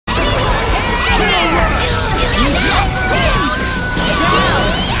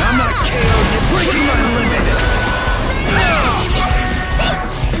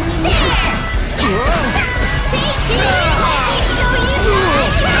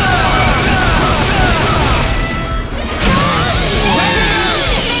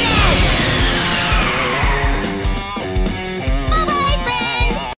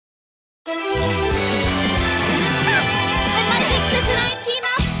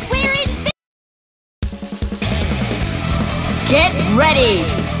Get ready!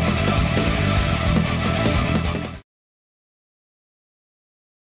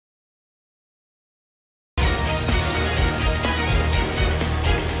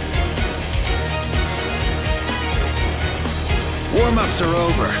 Warm-ups are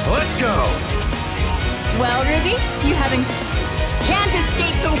over. Let's go! Well, Ruby, you haven't... Can't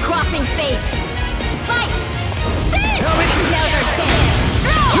escape from crossing fate! Fight! Sis! Now's our chance!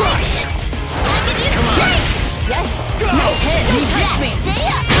 Rush! Come on! Yes! Nice hit! Don't touch me!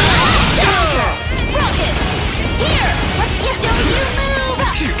 Counter! Rocket! Here! Let's get... Don't you move!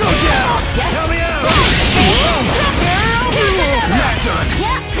 Go down! Help me out! Not done!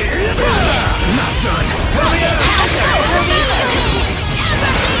 Not done! Help me out!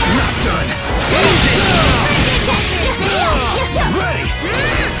 Not done! Easy! Ready!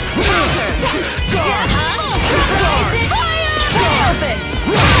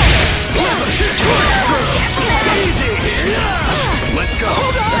 Easy! Let's go!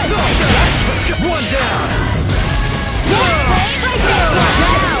 Let's go! One down!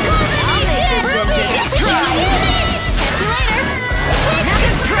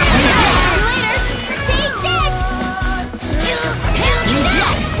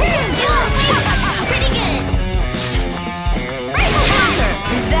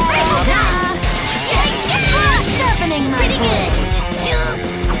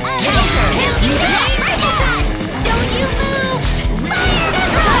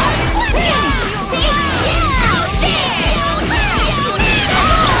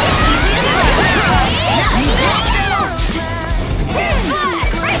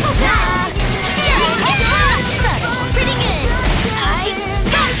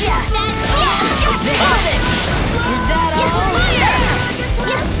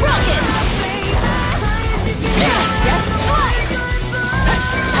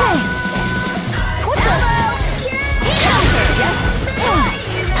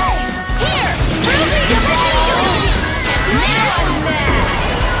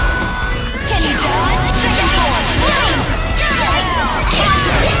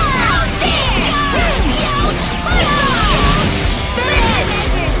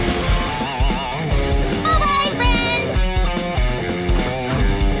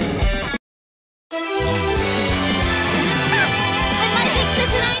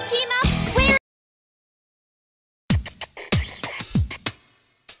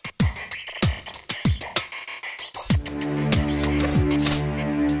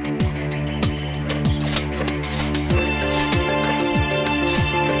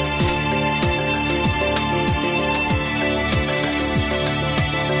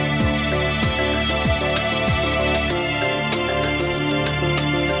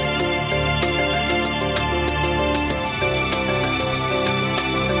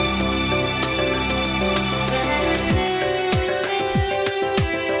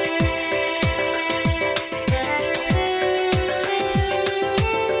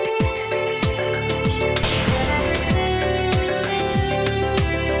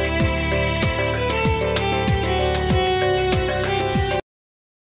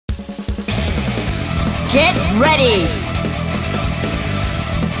 Get ready!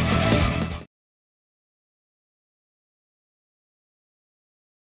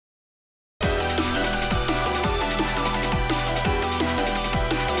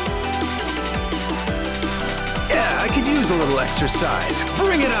 Yeah, I could use a little exercise.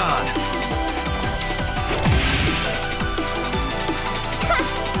 Bring it on!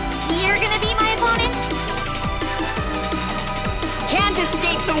 You're gonna be my opponent? Can't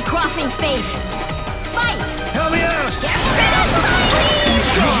escape from crossing fate! Fight! Help me out!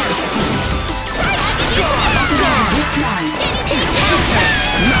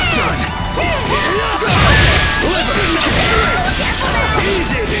 Not done!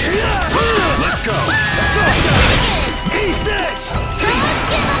 Easy! Let's go! Eat this!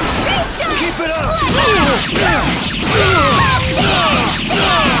 Keep it up!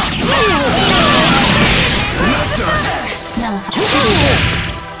 Not done!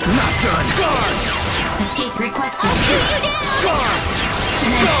 Not done! Guard! Escape requested. Guard!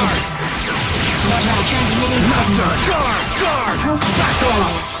 Dimension. Transmitting Not signal. done! Guard! Guard! Approaching. Back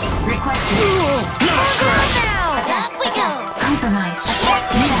off! Requested. No scratch! Attack. Attack. Compromise. Attack.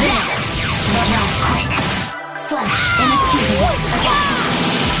 Defense. Slowdown. Quick. Slash. Inescapable.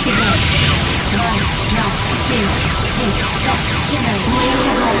 Attack. Begin. Slow. Drop. Field. Sync. Sex. Generate.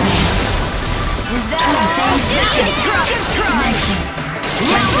 Is that Dimension.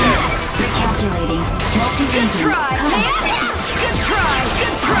 Recalculating. Multi-beam. Good try! Good try!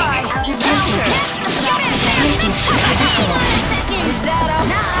 Good try! Out of linkage. Shock detect linkage. Predictable. Is that a...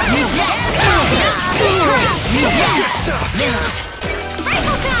 Good try. Soft. This.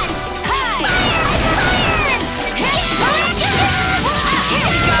 Rifle shot! High! Fire! Here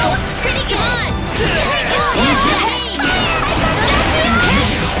we go! Pretty good! Here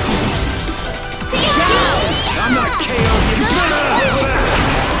we go! I'm not KO'd yet.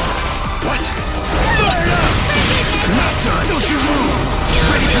 What? Fired up! Not done! Don't you move!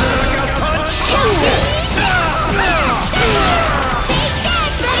 Ready for the knockout punch?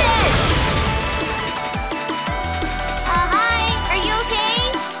 Hi, are you okay?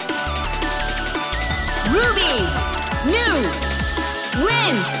 Ruby! New!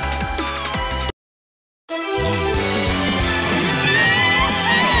 Win!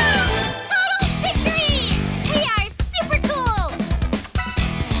 Total victory! We are super cool!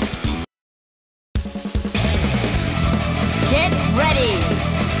 Get ready!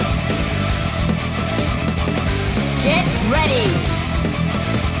 Get ready!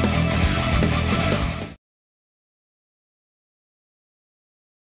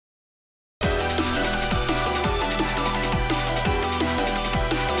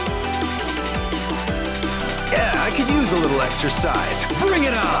 Yeah, I could use a little exercise. Bring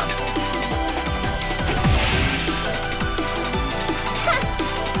it on!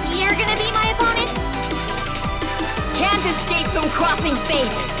 You're gonna be my opponent? Can't escape from crossing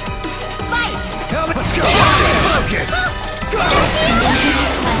fate! Fight! Let's go! Focus! Go!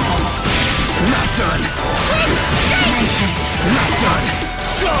 Not done! Dimension. Not done!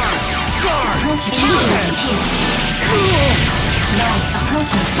 Guard! Guard! Initiating here. Slow.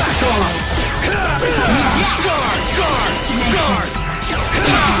 Approaching. Back off! Guard! Guard! Dimension.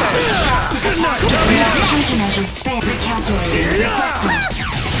 Not done yet! Countermeasures failed. Recalculating. Requesting.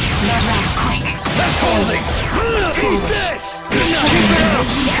 Slow down. Quick. That's holding! Eat this! Keep it up!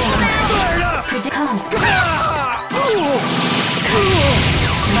 Fire it up! Come. Ah!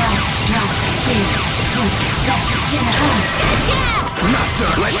 Slow. Drop. Feed. Flip. Sex. Jim. Not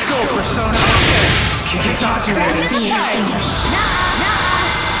done! Let's go, Persona! Can't touch this! Extinguished.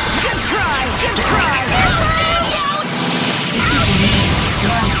 Good try! Good try! Decision made.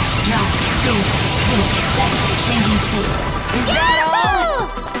 Slow. Drop. Feed. Flip. Sex. Changing state. Is that all?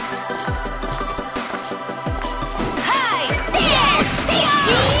 Hi! There! Stay on!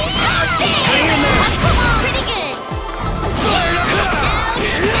 Come on! Pretty good!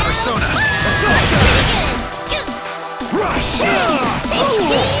 Persona! Assault! Pretty good! Rush!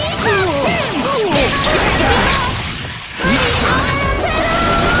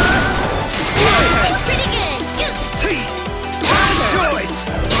 Pretty good! T! Bad choice!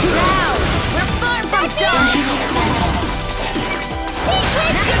 Wow! We're far from done!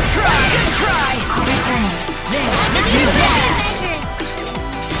 Good try! Good try! Returning. Do that!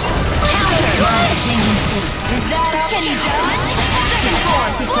 Changing state. Is that all? Can you dodge? Second form!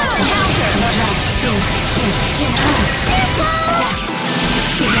 Deflecting. Counter! Slow drop. Feed. Flip. Jim. Attack.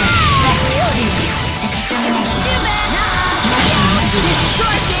 Begin. Sex. Seed. Extermination. Too bad! Motion resident.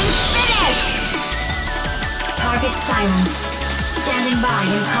 Distortion! Finish! Target silenced. Standing by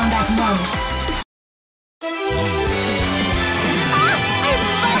in combat mode. I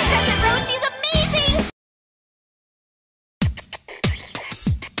love Crescent Rose! She's amazing!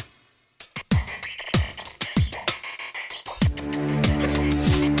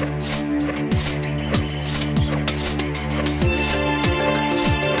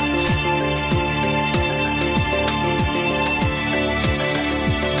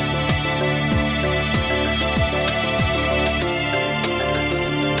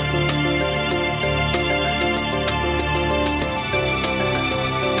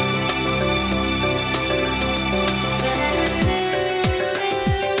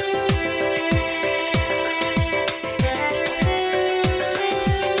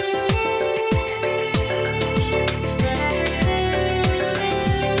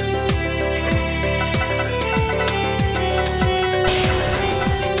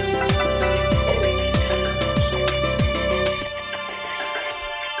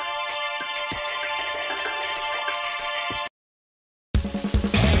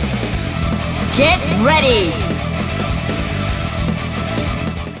 Get ready!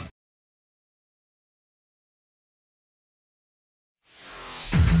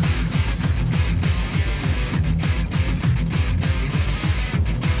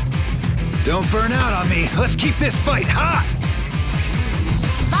 Don't burn out on me. Let's keep this fight hot!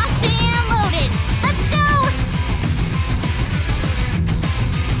 Locked and loaded! Let's go!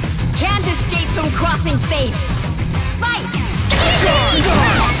 Can't escape from crossing fate! Fight!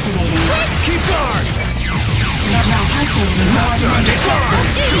 Sequence activating. Keep guard! Slow drop. Calculating. Not done! Guard!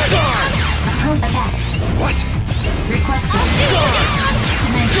 Keep guard! Approach attack. What? Requesting.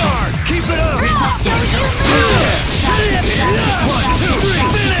 Dimension. Guard! Keep it up! Requesting. Don't you move! Shut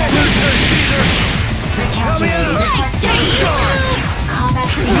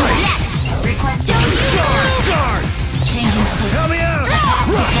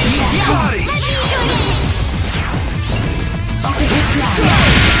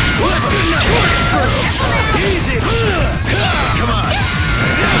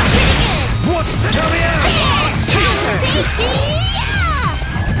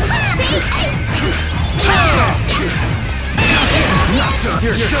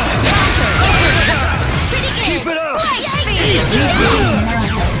You're done! Pretty good! Keep it up! Light speed!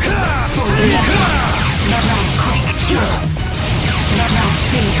 Analysis.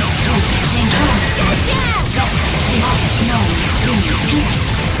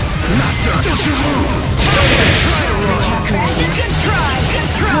 Not done! Don't you move! Try to run! Good try! Good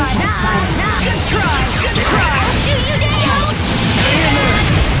try! Good try! Good try!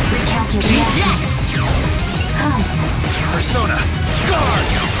 Do you down? Persona! Guard!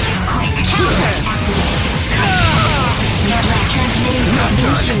 Not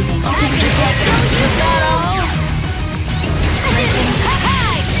done!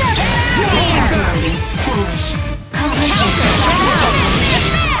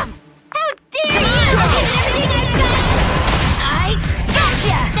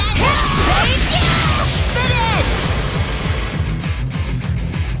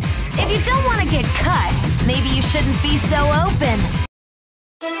 If you don't want to get cut, maybe you shouldn't be so open.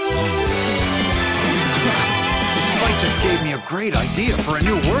 This fight just gave me a great idea for a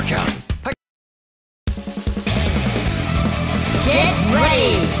new workout. Get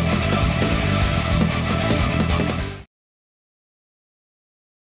ready!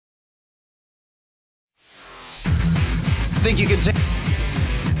 Think you can take...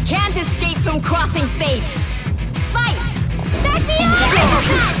 Can't escape from crossing fate! Fight! Back me up!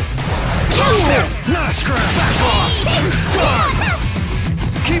 There! Not a scrap! Back off! Guard!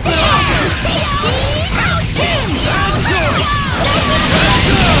 Keep it up!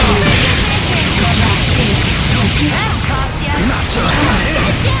 That'll cost ya! Not done!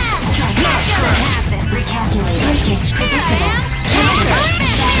 Not scratch! Recalculate. Breakage. Predictable.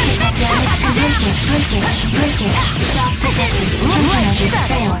 Shock detect damage. Breakage. Shock detected. Countermeasures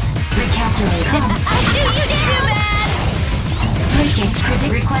failed. Recalculate. I'll do you too bad! Breakage.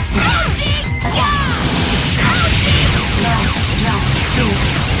 Predict requested. Attack. Cut. Drop. Feed.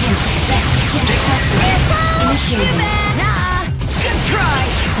 Swing. Sex. Requested. Initiating. Nah! Good try!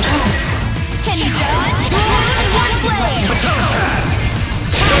 Can you dodge? One blade! Baton pass!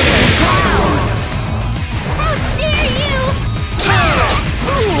 How dare you!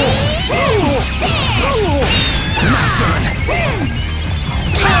 Not done!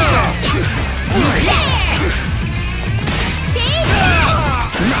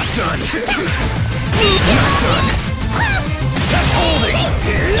 Not done! Not done! That's holding!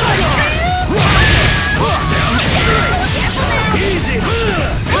 Down straight! Easy!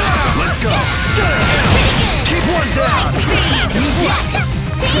 Let's go! Keep one down! Deflect!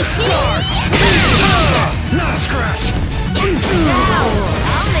 Guard! Not a scratch!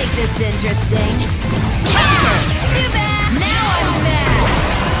 I'll make this interesting. Too bad! Now I'm mad!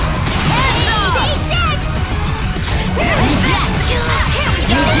 Hands off! Take that! Here we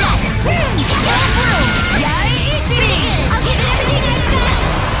go! I'll give everything I've got!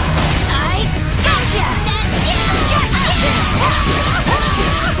 I gotcha!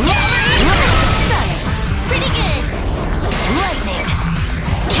 Pretty good! Lightning!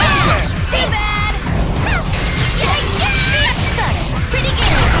 Too bad! Sudden! Pretty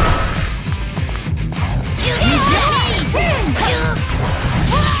good!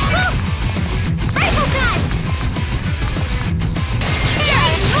 Rifle shot!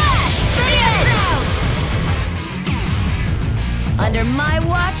 Slash! Under my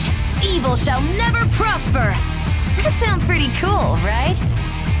watch, evil shall never prosper! That sounds pretty cool, right?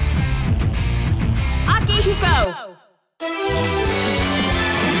 Akihiko! Now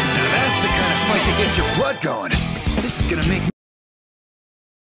that's the kind of fight that gets your blood going. This is gonna make me